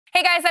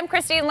Hey guys, I'm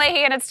Christine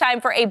Leahy, and it's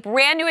time for a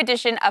brand new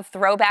edition of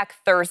Throwback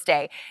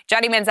Thursday.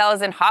 Johnny Manziel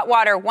is in hot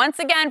water once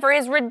again for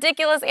his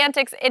ridiculous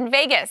antics in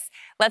Vegas.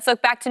 Let's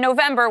look back to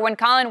November when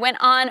Colin went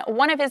on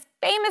one of his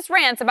famous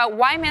rants about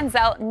why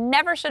Manziel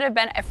never should have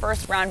been a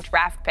first-round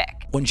draft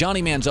pick. When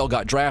Johnny Manziel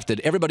got drafted,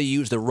 everybody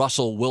used the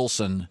Russell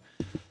Wilson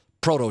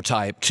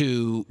prototype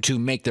to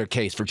make their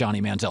case for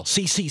Johnny Manziel.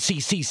 See,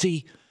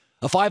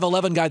 a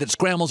 5'11 guy that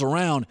scrambles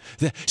around.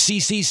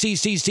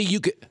 You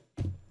could.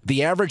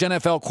 The average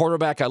NFL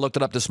quarterback, I looked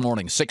it up this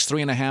morning,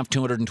 6'3.5",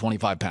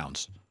 225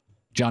 pounds.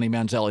 Johnny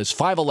Manziel is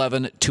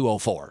 5'11",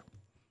 204.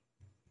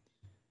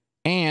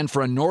 And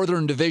for a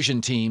Northern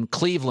Division team,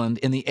 Cleveland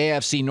in the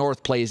AFC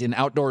North plays in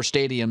outdoor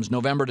stadiums,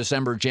 November,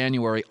 December,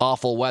 January,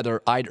 awful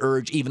weather. I'd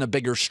urge even a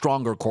bigger,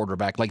 stronger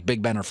quarterback like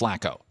Big Ben or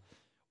Flacco.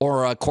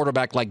 Or a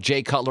quarterback like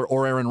Jay Cutler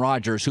or Aaron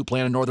Rodgers who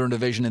play in a Northern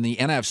Division in the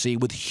NFC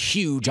with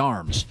huge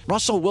arms.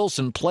 Russell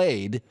Wilson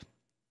played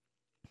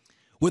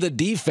with a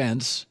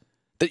defense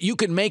that you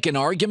could make an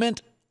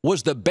argument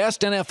was the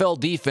best NFL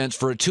defense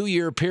for a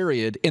 2-year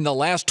period in the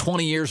last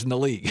 20 years in the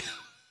league.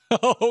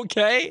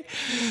 Okay?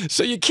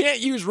 So you can't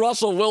use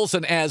Russell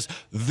Wilson as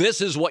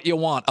this is what you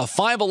want, a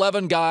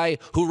 5'11 guy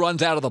who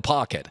runs out of the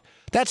pocket.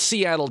 That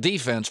Seattle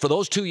defense, for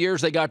those 2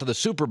 years they got to the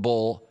Super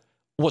Bowl,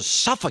 was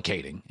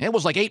suffocating. It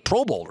was like 8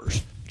 Pro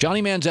Bowlers.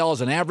 Johnny Manziel is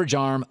an average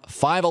arm,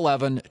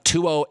 5'11",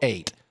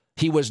 208.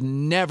 He was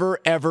never,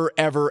 ever,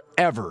 ever,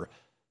 ever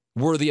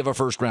worthy of a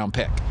first-round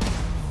pick.